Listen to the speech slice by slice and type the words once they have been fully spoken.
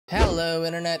Hello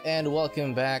internet and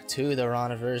welcome back to the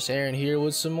Roniverse. Aaron here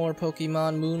with some more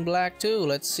Pokemon Moon Black 2.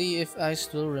 Let's see if I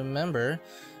still remember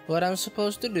what I'm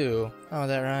supposed to do. Oh,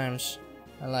 that rhymes.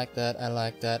 I like that, I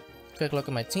like that. Quick look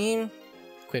at my team.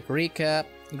 Quick recap.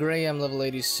 Graham level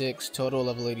 86, Toto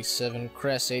level 87,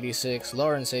 Cress 86,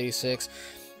 Lawrence 86,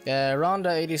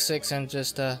 Rhonda 86, and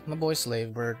just my boy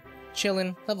Slavebird.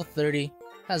 Chillin', level 30,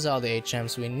 has all the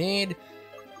HMs we need.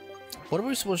 What are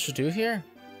we supposed to do here?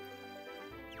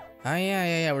 Ah,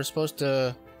 yeah, we're supposed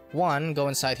to, one, go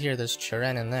inside here, there's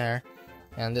Chiren in there,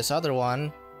 and this other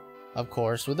one, of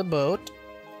course, with the boat.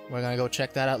 We're gonna go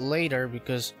check that out later,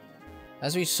 because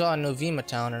as we saw in Novema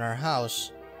Town in our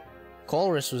house,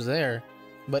 Colress was there,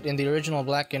 but in the original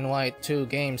Black and White 2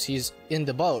 games, he's in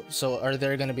the boat, so is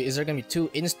there gonna be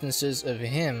two instances of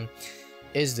him,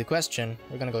 is the question.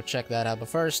 We're gonna go check that out, but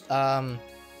first,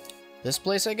 this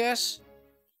place, I guess?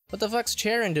 What the fuck's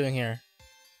Chiren doing here?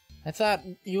 I thought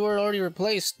you were already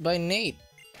replaced by Nate.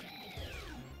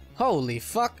 Holy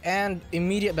fuck, and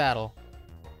immediate battle.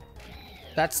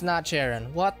 That's not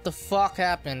Chiren. What the fuck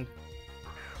happened?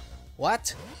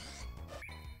 What?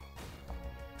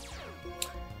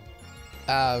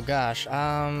 Oh gosh,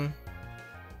 I'm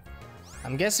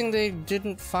guessing they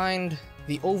didn't find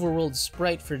the overworld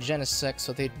sprite for Genesect,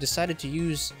 so they decided to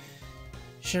use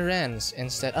Chiren's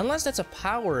instead. Unless that's a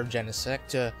power of Genesect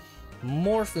to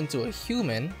morph into a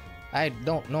human. I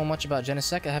don't know much about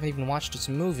Genesect. I haven't even watched its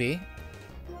movie,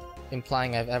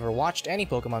 implying I've ever watched any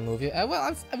Pokemon movie. Well,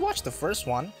 I've watched the first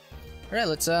one. All right,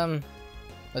 let's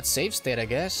save state, I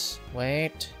guess.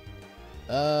 Wait,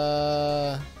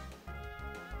 yeah,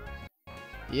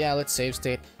 let's save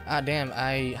state. Ah, damn,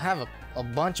 I have a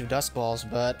bunch of Dust Balls,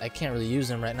 but I can't really use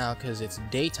them right now because it's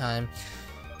daytime.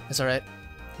 It's all right.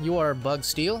 You are Bug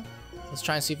Steel. Let's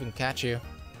try and see if we can catch you.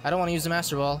 I don't want to use the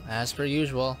Master Ball, as per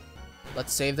usual.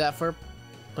 Let's save that for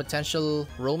potential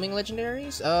roaming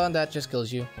legendaries. Oh, that just kills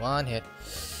you. One hit.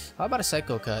 How about a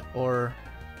Psycho Cut? Or...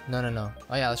 No.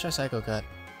 Oh yeah, let's try Psycho Cut.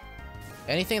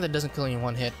 Anything that doesn't kill you in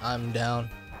one hit, I'm down.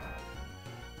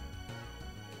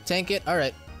 Tank it.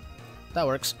 Alright. That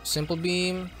works. Simple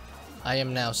Beam. I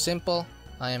am now simple.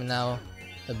 I am now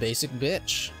a basic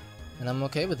bitch. And I'm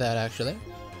okay with that, actually.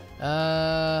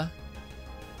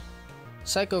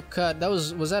 Psycho Cut, that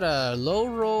was that a low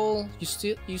roll?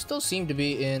 You still seem to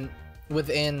be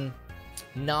within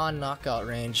non-knockout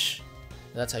range.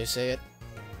 That's how you say it.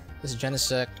 This is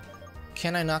Genesect.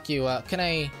 Can I knock you out? Can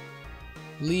I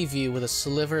leave you with a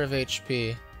sliver of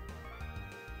HP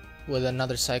with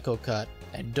another Psycho Cut?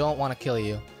 I don't want to kill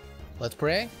you. Let's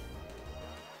pray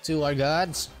to our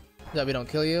gods that we don't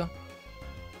kill you.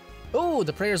 Oh,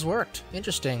 the prayers worked.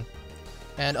 Interesting.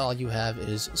 And all you have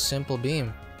is Simple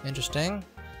Beam. Interesting.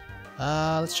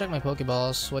 Let's check my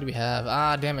Pokeballs. What do we have?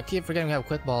 Ah, damn it. Keep forgetting we have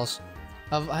Quick Balls.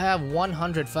 I have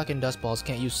 100 fucking Dust Balls.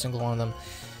 Can't use a single one of them.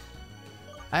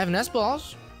 I have Nest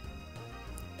Balls.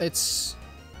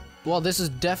 Well, this is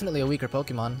definitely a weaker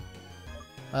Pokemon.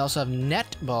 I also have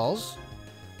Net Balls.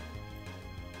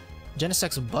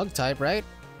 Genesect's a Bug type, right?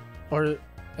 Or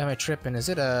am I tripping? Is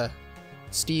it a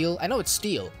Steel? I know it's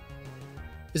Steel.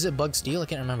 Is it Bug Steel? I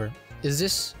can't remember. Is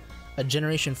this a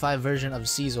Generation 5 version of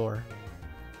Caesar?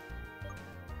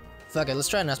 Fuck it, let's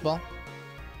try a Nest Ball.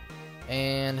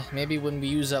 And maybe when we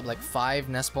use up like 5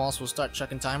 Nest Balls, we'll start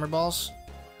chucking Timer Balls.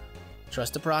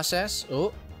 Trust the process.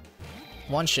 Oh,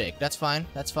 one shake. That's fine.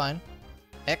 That's fine.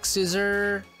 X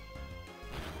Scissor.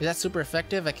 Is that super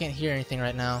effective? I can't hear anything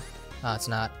right now. Ah, it's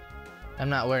not. I'm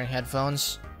not wearing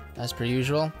headphones, as per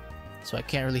usual, so I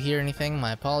can't really hear anything.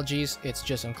 My apologies. It's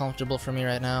just uncomfortable for me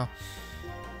right now.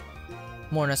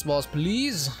 More Nest Balls,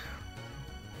 please.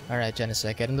 Alright,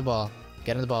 Genesect, get in the ball.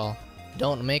 Get in the ball.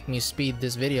 Don't make me speed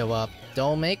this video up.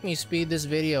 Don't make me speed this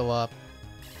video up.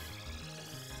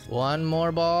 One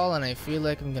more ball, and I feel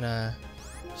like I'm gonna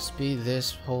speed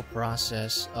this whole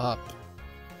process up.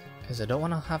 Because I don't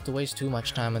want to have to waste too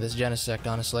much time with this Genesect,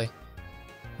 honestly.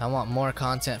 I want more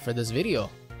content for this video.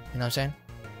 You know what I'm saying?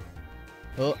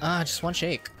 Oh, just one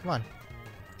shake. Come on.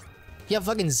 Yeah,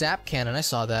 fucking Zap Cannon, I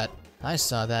saw that. I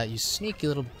saw that, you sneaky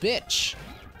little bitch.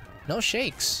 No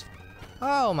shakes.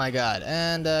 Oh my god.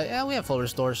 And, yeah, we have full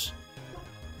restores.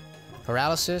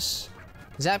 Paralysis.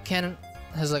 Zap Cannon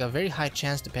has like a very high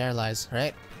chance to paralyze,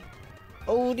 right?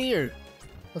 Oh dear.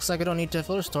 Looks like I don't need to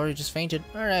full restore, you just fainted.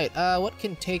 Alright, what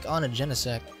can take on a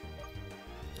Genesect?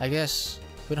 I guess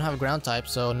we don't have a ground type,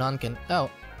 so none can...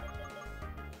 Oh.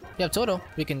 You have Toto.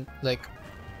 We can, like...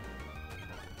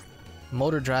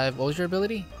 Motor Drive. What was your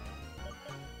ability?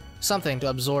 Something to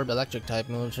absorb electric type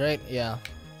moves, right? Yeah.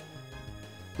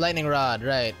 Lightning Rod,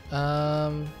 right.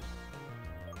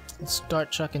 Let's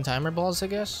start chucking Timer Balls, I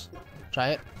guess. Try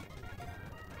it.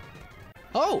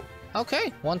 Oh!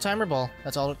 Okay, one timer ball.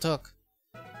 That's all it took.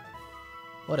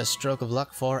 What a stroke of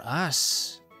luck for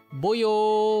us.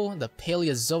 Boyo! The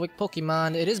Paleozoic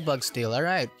Pokemon. It is Bug Steel,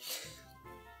 alright.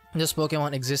 This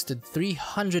Pokemon existed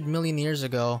 300 million years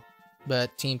ago,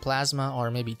 but Team Plasma, or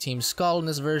maybe Team Skull in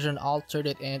this version, altered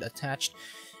it and attached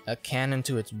a cannon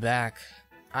to its back.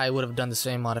 I would have done the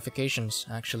same modifications,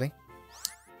 actually.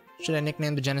 Should I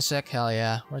nickname the Genesect? Hell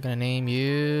yeah. We're gonna name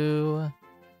you...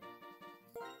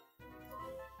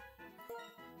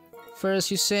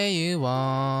 First you say you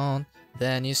won't,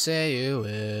 then you say you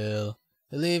will.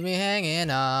 You leave me hanging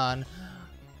on.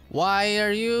 Why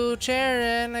are you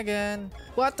cheering again?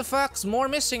 What the fuck's more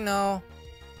missing now?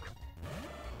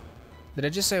 Did I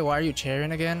just say why are you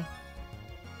cheering again?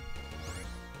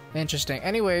 Interesting.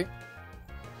 Anyway,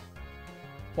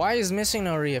 why is Missing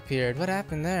No reappeared? What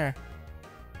happened there?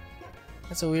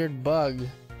 That's a weird bug.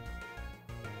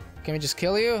 Can we just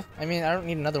kill you? I mean, I don't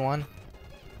need another one.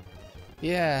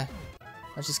 Yeah.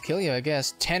 Let's just kill you, I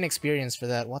guess. 10 experience for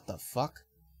that. What the fuck?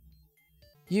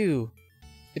 You.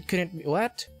 It couldn't be.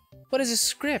 What? What is this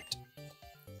script?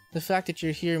 The fact that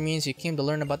you're here means you came to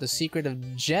learn about the secret of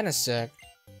Genesect.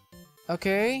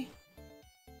 Okay.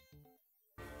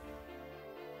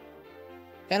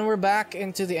 And we're back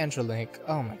into the Entralink.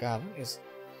 Oh my god, what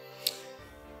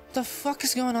the fuck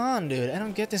is going on, dude? I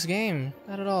don't get this game.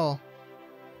 Not at all.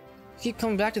 I keep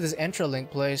coming back to this Entralink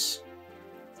place.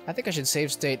 I think I should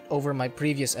save state over my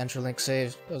previous Entralink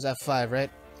save. It was F5, right?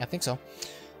 I think so.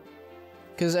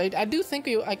 Because I do think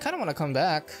I kind of want to come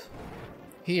back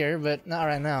here, but not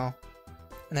right now.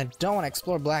 And I don't want to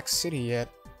explore Black City yet.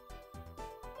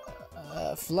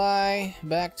 Fly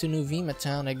back to New Vima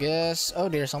Town, I guess. Oh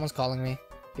dear, someone's calling me.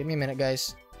 Give me a minute,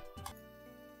 guys.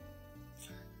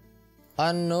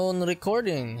 Unknown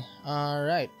recording.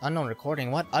 Alright, unknown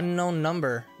recording. What? Unknown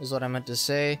number is what I meant to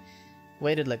say.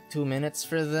 Waited like 2 minutes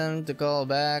for them to call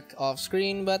back off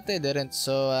screen, but they didn't,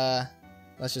 so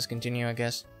let's just continue, I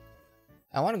guess.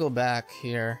 I want to go back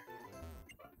here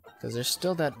because there's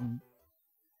still that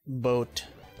boat.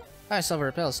 Ah, Silver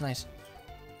Repels, nice.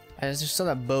 There's still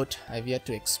that boat I've yet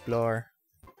to explore.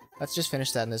 Let's just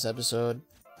finish that in this episode.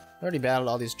 I already battled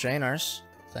all these trainers,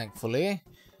 thankfully.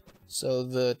 So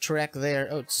the trek there,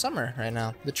 oh, it's summer right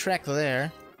now. The trek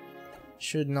there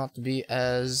should not be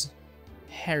as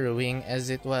harrowing as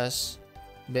it was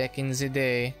back in the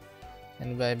day.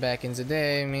 And by back in the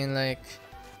day, I mean like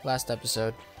last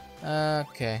episode.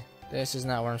 Okay, this is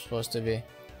not where I'm supposed to be.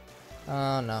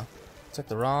 Oh no, took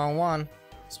the wrong one.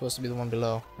 It's supposed to be the one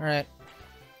below. Alright.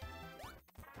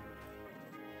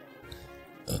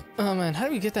 Oh man, how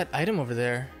do we get that item over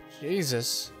there?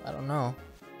 Jesus, I don't know.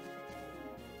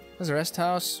 There's a rest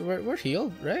house. We're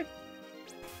healed, right?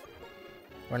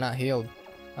 We're not healed.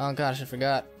 Oh gosh, I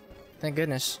forgot. Thank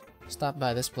goodness. Stop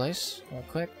by this place real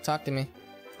quick. Talk to me.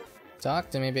 Talk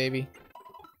to me, baby.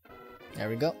 There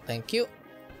we go. Thank you.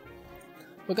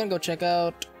 We're gonna go check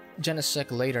out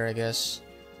Genesect later, I guess.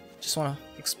 Just wanna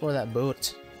explore that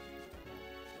boat.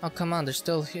 Oh, come on. There's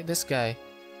still this guy.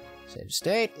 Save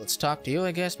state. Let's talk to you,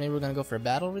 I guess. Maybe we're gonna go for a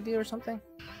battle with you or something.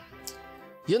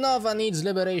 Unova needs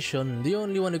liberation. The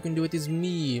only one who can do it is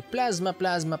me. Plasma,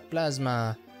 plasma,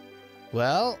 plasma.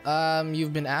 Well,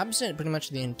 you've been absent pretty much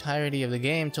the entirety of the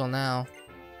game till now.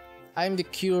 I'm the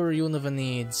cure Unova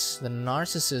needs. The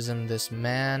narcissism this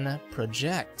man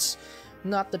projects.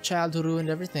 Not the child who ruined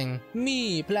everything.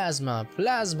 Me, plasma,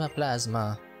 plasma,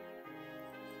 plasma.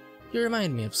 You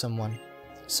remind me of someone.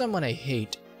 Someone I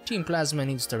hate. Team Plasma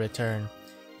needs to return.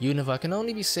 Unova can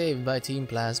only be saved by Team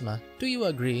Plasma. Do you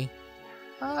agree?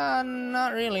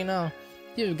 Not really, no.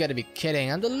 You've got to be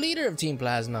kidding. I'm the leader of Team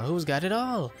Plasma. Who's got it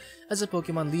all? As a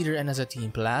Pokemon leader and as a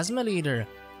Team Plasma leader.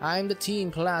 I'm the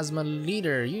Team Plasma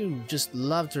leader. You just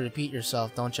love to repeat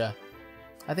yourself, don't ya?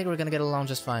 I think we're gonna get along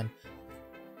just fine.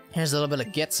 Here's a little bit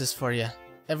of Getsis for you.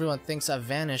 Everyone thinks I've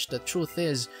vanished. The truth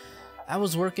is, I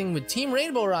was working with Team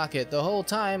Rainbow Rocket the whole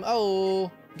time.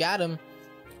 Oh, got him.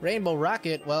 Rainbow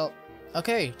Rocket, well,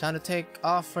 okay, time to take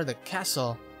off for the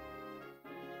castle.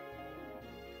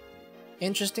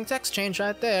 Interesting text change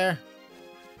right there.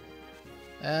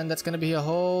 And that's gonna be a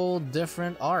whole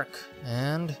different arc.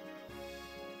 And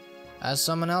as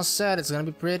someone else said, it's gonna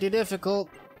be pretty difficult.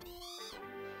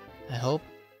 I hope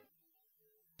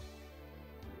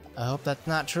that's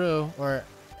not true, or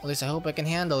at least I hope I can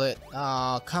handle it.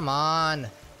 Oh, come on.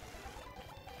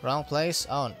 Wrong place?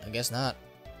 Oh, I guess not.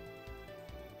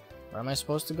 Where am I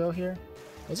supposed to go here?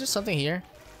 Is there something here?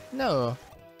 No.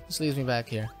 This leaves me back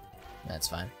here. That's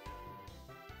fine.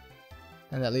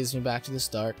 And that leads me back to the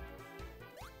start.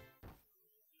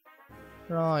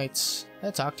 Right. Did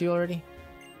I talk to you already?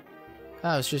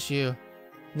 Oh, it's just you.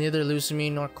 Neither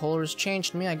Lucamine nor Colress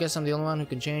changed me. I guess I'm the only one who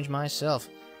can change myself.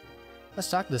 Let's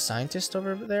talk to the scientist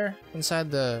over there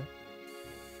inside the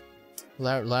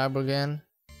lab again.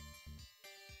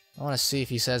 I want to see if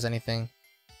he says anything.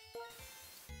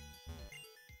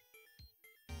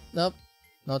 Nope,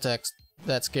 no text.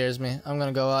 That scares me. I'm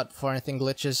gonna go out before anything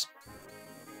glitches.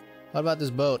 What about this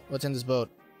boat? What's in this boat?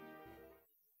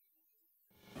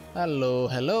 Hello,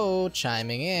 hello,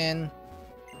 chiming in.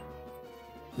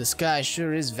 The sky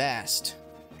sure is vast.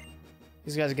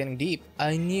 These guys are getting deep.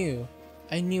 I knew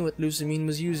what Lucamine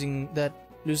was using, that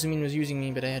Lucamine was using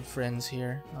me, but I had friends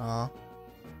here. Aw.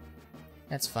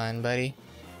 That's fine, buddy.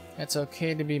 It's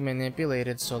okay to be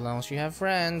manipulated so long as you have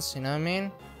friends, you know what I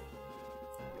mean?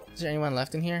 Is there anyone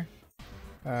left in here?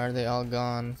 Or are they all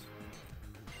gone?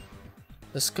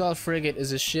 The Skull Frigate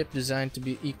is a ship designed to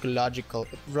be ecological.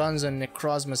 It runs on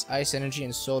Necrozma's ice energy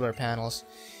and solar panels.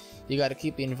 You gotta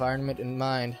keep the environment in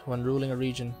mind when ruling a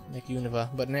region like Unova.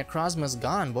 But Necrozma's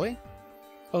gone, boy.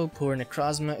 Oh, poor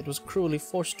Necrozma, it was cruelly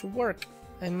forced to work.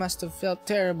 I must have felt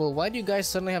terrible. Why do you guys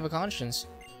suddenly have a conscience?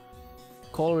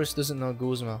 Colress doesn't know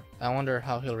Guzma. I wonder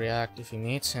how he'll react if he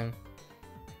meets him.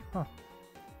 Huh.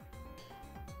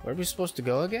 Where are we supposed to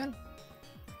go again?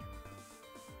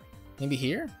 Maybe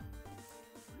here?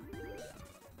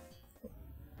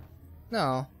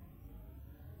 No.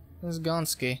 This is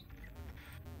Gonski.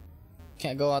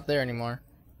 Can't go out there anymore.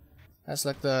 That's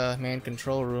like the main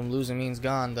control room. Lucamine's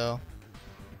gone though.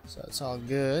 So it's all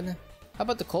good. How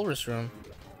about the Colress room?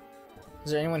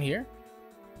 Is there anyone here?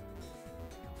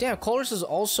 Damn, Colress is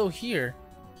also here.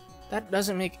 That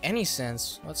doesn't make any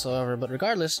sense whatsoever, but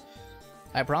regardless,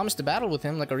 I promised to battle with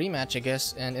him like a rematch, I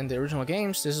guess, and in the original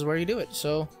games, this is where you do it,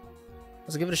 so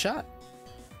let's give it a shot.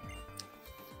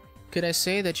 Could I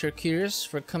say that you're curious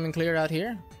for coming clear out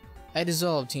here? I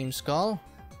dissolved Team Skull.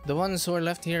 The ones who are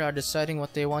left here are deciding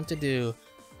what they want to do.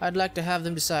 I'd like to have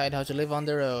them decide how to live on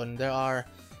their own. There are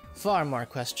far more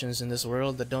questions in this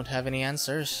world that don't have any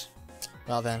answers.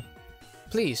 Well then,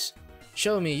 please,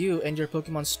 show me you and your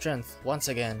Pokemon's strength once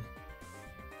again.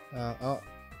 Oh,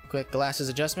 quick glasses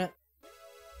adjustment.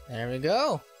 There we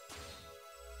go.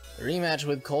 Rematch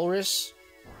with Colress.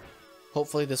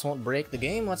 Hopefully this won't break the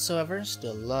game whatsoever.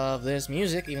 Still love this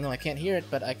music, even though I can't hear it,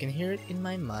 but I can hear it in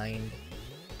my mind.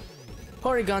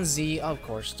 Porygon Z, of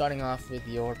course, starting off with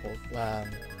your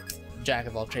Jack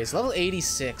of all trades. Level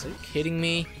 86, are you kidding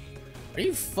me? Are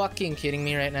you fucking kidding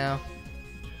me right now?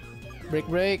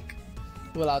 Break.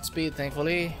 Will outspeed,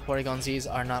 thankfully. Porygon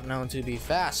Zs are not known to be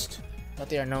fast, but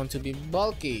they are known to be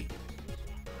bulky.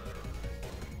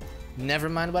 Never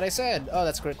mind what I said. Oh,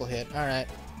 that's critical hit. Alright.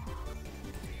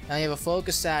 Now you have a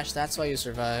focus sash, that's why you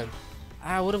survived.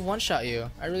 I would have one-shot you.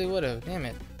 I really would have. Damn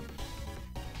it.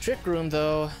 Trick Room,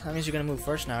 though. That means you're gonna move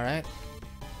first now, right?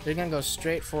 You're gonna go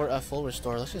straight for a full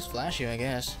restore. Let's just flash you, I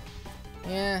guess.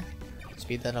 Yeah.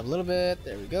 Speed that up a little bit.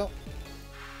 There we go.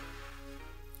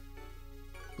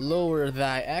 Lower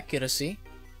thy accuracy.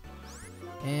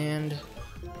 And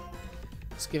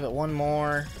let's give it one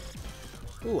more.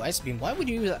 Ooh, Ice Beam. Why would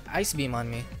you use Ice Beam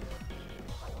on me?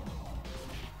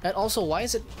 And also, why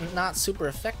is it not super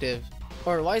effective?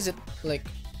 Or why is it, like,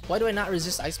 why do I not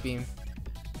resist Ice Beam?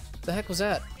 What the heck was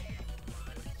that?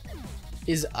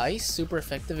 Is Ice super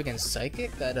effective against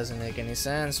Psychic? That doesn't make any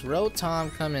sense.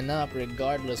 Rotom coming up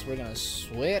regardless. We're gonna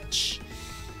switch.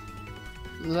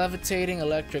 Levitating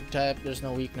Electric type. There's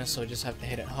no weakness, so we just have to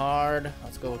hit it hard.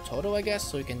 Let's go Toto, I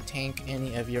guess, so we can tank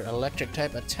any of your Electric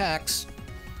type attacks.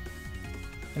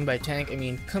 And by tank, I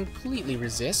mean completely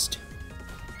resist.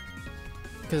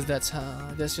 Because that's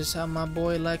just how my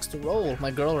boy likes to roll.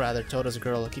 My girl, rather. Toto's a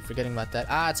girl. I keep forgetting about that.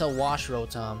 Ah, it's a wash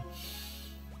Rotom.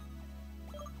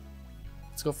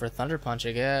 Let's go for a Thunder Punch,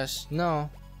 I guess. No.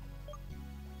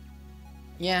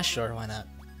 Yeah, sure, why not?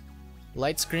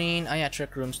 Light Screen. Oh yeah,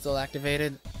 Trick Room still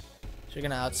activated. So you're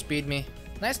gonna outspeed me.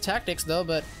 Nice tactics though,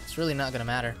 but it's really not gonna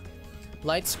matter.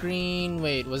 Light Screen.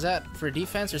 Wait, was that for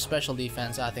defense or special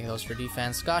defense? I think that was for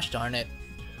defense. Gosh darn it.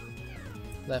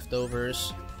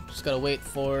 Leftovers. Just gotta wait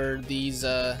for these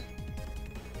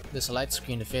this Light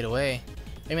Screen to fade away.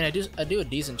 I mean, I do a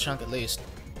decent chunk at least.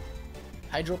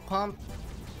 Hydro Pump.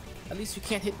 At least you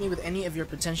can't hit me with any of your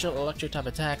potential electric type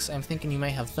attacks. I'm thinking you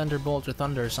may have Thunderbolt or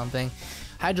Thunder or something.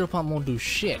 Hydro Pump won't do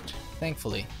shit,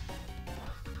 thankfully.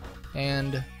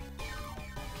 And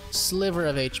sliver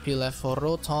of HP left for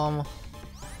Rotom.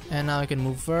 And now I can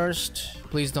move first.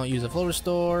 Please don't use a full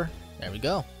restore. There we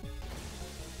go.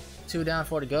 2 down,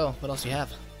 4 to go. What else do you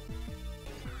have?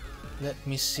 Let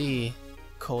me see.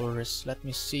 Colress. Let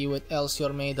me see what else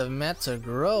you're made of. Meta.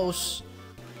 Gross.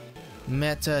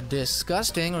 Meta.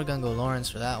 Disgusting. We're gonna go Lawrence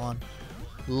for that one.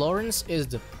 Lawrence is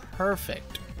the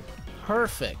perfect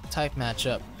perfect type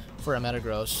matchup for a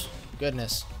Metagross.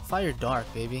 Goodness. Fire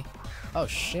Dark, baby. Oh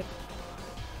shit.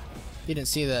 You didn't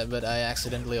see that, but I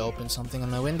accidentally opened something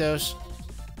on my windows.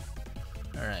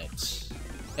 Alright.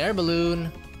 Air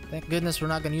Balloon. Thank goodness we're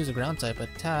not gonna use a ground type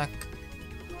attack.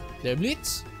 There,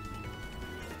 Blitz.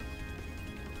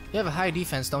 You have a high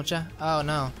defense, don't ya? Oh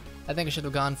no. I think I should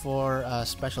have gone for a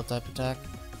special type attack.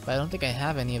 But I don't think I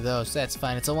have any of those. That's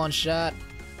fine. It's a one shot.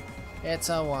 It's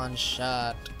a one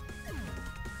shot.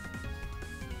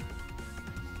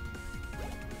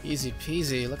 Easy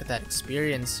peasy. Look at that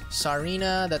experience.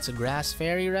 Sarina, that's a grass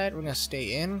fairy, right? We're gonna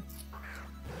stay in.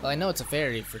 Well, I know it's a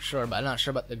fairy for sure, but I'm not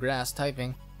sure about the grass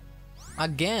typing.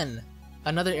 Again!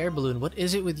 Another air balloon. What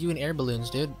is it with you and air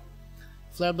balloons, dude?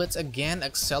 Flare Blitz again?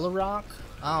 Accelerock?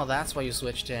 Oh, that's why you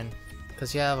switched in.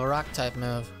 Because you have a rock type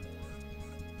move.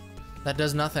 That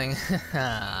does nothing.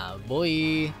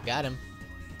 Boy! Got him.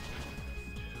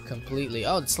 Completely.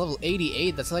 Oh, it's level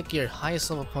 88. That's like your highest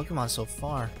level Pokemon so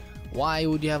far. Why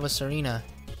would you have a Serena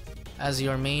as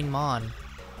your main Mon?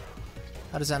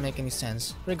 How does that make any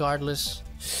sense? Regardless.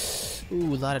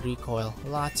 Ooh, a lot of recoil.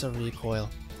 Lots of recoil.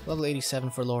 Level 87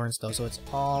 for Lawrence though, so it's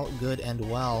all good and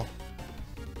well.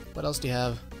 What else do you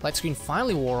have? Light Screen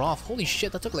finally wore off. Holy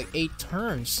shit, that took like 8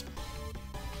 turns.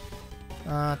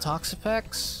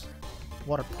 Toxapex?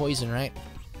 Water Poison, right?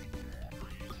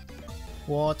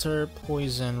 Water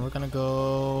Poison. We're gonna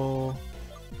go...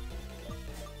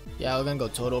 Yeah, we're gonna go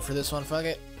Toto for this one, fuck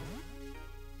it.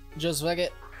 Just fuck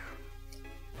it.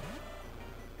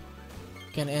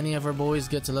 Can any of our boys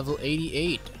get to level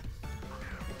 88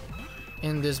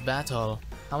 in this battle?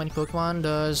 How many Pokemon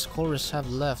does Chorus have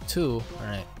left? 2.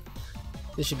 Alright.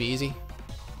 This should be easy.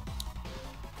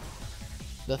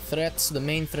 The threats, the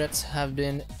main threats have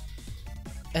been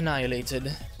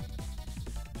annihilated.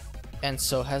 And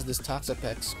so has this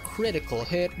Toxapex. Critical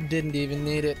hit, didn't even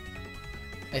need it,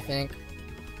 I think.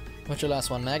 What's your last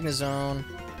one? Magnezone.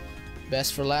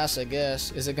 Best for last, I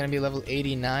guess. Is it gonna be level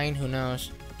 89? Who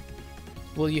knows?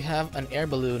 Will you have an air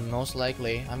balloon? Most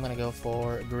likely. I'm gonna go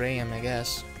for Graham, I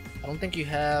guess. I don't think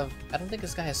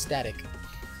this guy has static.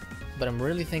 But I'm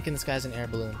really thinking this guy's an air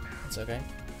balloon. It's okay.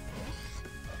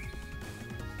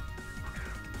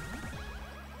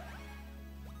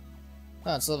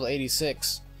 Oh, it's level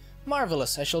 86.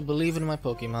 Marvelous. I shall believe in my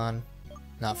Pokemon.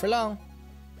 Not for long.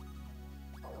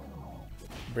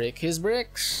 Break his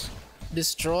bricks.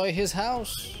 Destroy his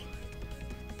house.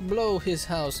 Blow his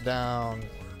house down.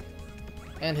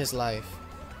 And his life.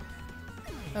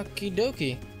 Okie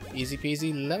dokie. Easy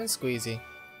peasy lemon squeezy.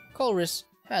 Colress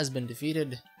has been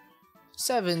defeated.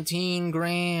 17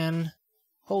 grand.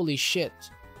 Holy shit.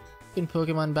 In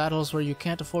Pokemon battles where you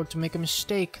can't afford to make a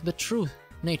mistake, the true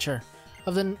nature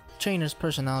of the trainer's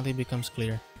personality becomes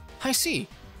clear. I see.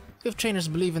 If trainers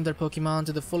believe in their Pokemon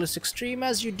to the fullest extreme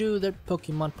as you do, their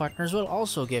Pokemon partners will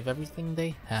also give everything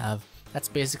they have. That's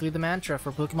basically the mantra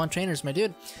for Pokemon trainers, my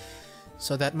dude.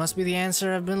 So that must be the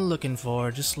answer I've been looking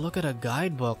for. Just look at a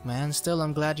guidebook, man. Still,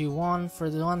 I'm glad you won. For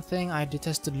the one thing, I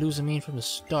detested Luzamine from the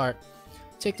start.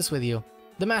 Take this with you.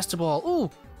 The Master Ball. Ooh,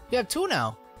 you have 2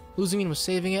 now. Luzamine was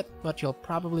saving it, but you'll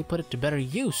probably put it to better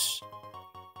use.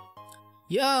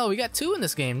 Yo, we got 2 in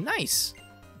this game. Nice.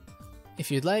 If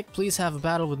you'd like, please have a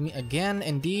battle with me again.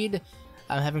 Indeed,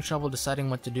 I'm having trouble deciding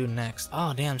what to do next.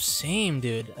 Oh, damn, same,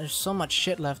 dude. There's so much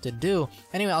shit left to do.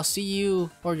 Anyway, I'll see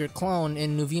you or your clone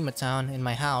in Nuvema Town in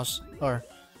my house, or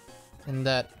in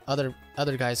that other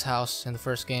guy's house in the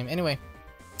first game. Anyway,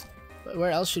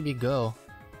 where else should we go?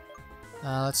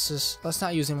 Let's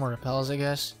not use any more repels, I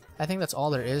guess. I think that's all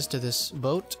there is to this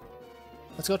boat.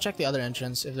 Let's go check the other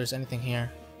entrance if there's anything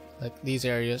here, like these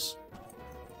areas.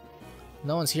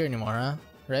 No one's here anymore, huh?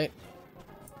 Right?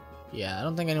 Yeah, I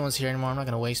don't think anyone's here anymore. I'm not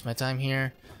gonna waste my time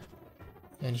here.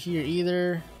 And here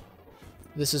either.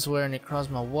 This is where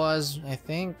Necrozma was, I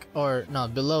think. Or, no,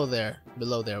 below there.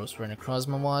 Below there was where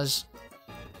Necrozma was.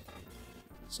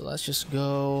 So let's just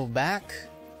go back.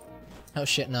 Oh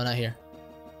shit, no, not here.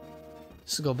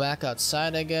 Let's go back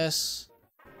outside, I guess.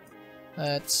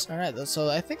 That's alright, so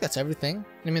I think that's everything.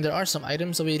 I mean, there are some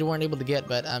items that we weren't able to get,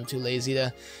 but I'm too lazy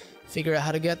to figure out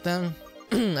how to get them.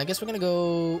 I guess we're gonna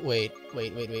go... Wait.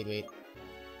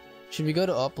 Should we go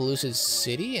to Opelousas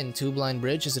City and Two Blind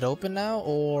Bridge? Is it open now?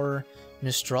 Or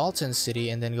Mistralton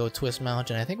City and then go Twist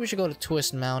Mountain? I think we should go to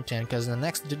Twist Mountain because the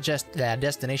next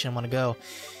destination I want to go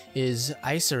is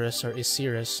Isurus or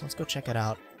Isirus. Let's go check it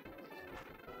out.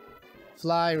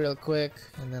 Fly real quick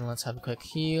and then let's have a quick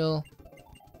heal.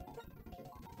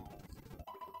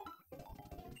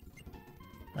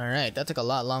 Alright, that took a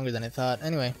lot longer than I thought.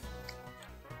 Anyway.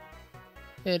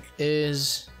 It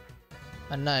is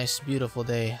a nice, beautiful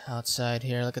day outside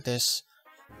here. Look at this.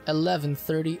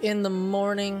 11:30 in the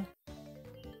morning.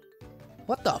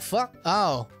 What the fuck?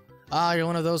 Oh. Ah, you're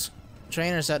one of those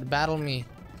trainers that battle me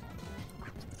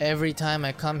every time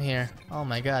I come here. Oh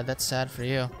my god, that's sad for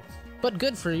you. But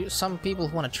good for you, some people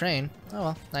who want to train. Oh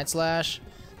well, Night Slash.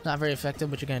 Not very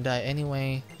effective, but you're gonna die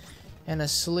anyway. And a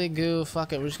Sliggoo,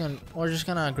 fuck it, we're just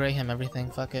gonna gray him everything,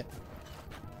 fuck it.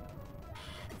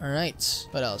 Alright,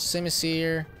 what else?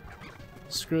 Simisear.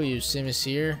 Screw you,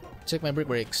 Simisear. Took my brick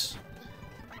breaks.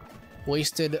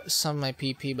 Wasted some of my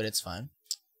PP, but it's fine.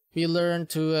 We learned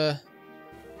to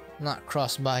not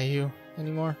cross by you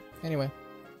anymore. Anyway.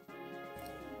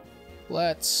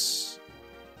 Let's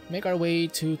make our way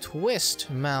to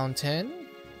Twist Mountain.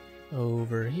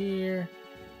 Over here.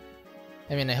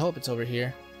 I mean, I hope it's over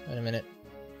here. Wait a minute.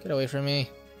 Get away from me.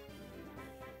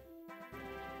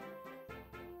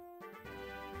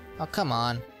 Oh, come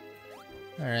on.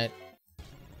 Alright.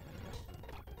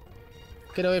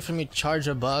 Get away from me,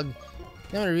 Charge-a-Bug.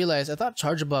 Then I realized, I thought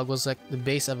Charge-a-Bug was like the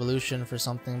base evolution for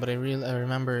something, but I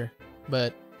remember,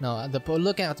 but no,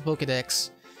 looking at the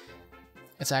Pokédex,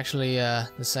 it's actually the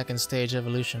second stage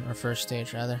evolution, or first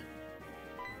stage rather.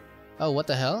 Oh, what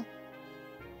the hell?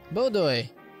 Bodoy!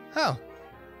 Oh,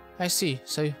 I see.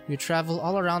 So you travel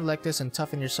all around like this and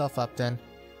toughen yourself up then.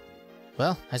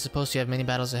 Well, I suppose you have many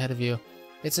battles ahead of you.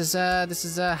 This is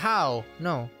How?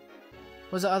 No.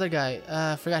 What's the other guy?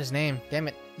 Forgot his name. Damn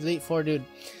it. Elite 4 dude.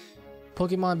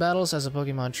 Pokemon battles as a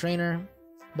Pokemon trainer.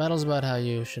 Battles about how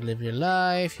you should live your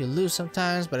life. You lose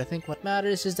sometimes, but I think what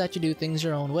matters is that you do things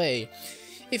your own way.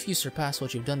 If you surpass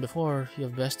what you've done before, you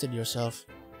have bested yourself.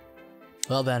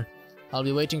 Well then, I'll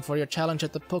be waiting for your challenge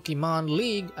at the Pokemon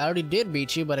League. I already did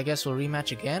beat you, but I guess we'll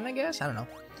rematch again, I guess? I don't know.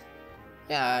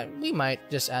 Yeah, we might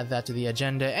just add that to the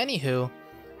agenda. Anywho,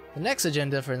 the next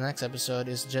agenda for the next episode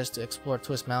is just to explore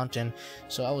Twist Mountain.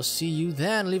 So I will see you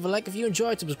then. Leave a like if you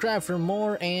enjoyed, subscribe for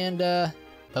more, and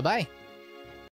bye-bye.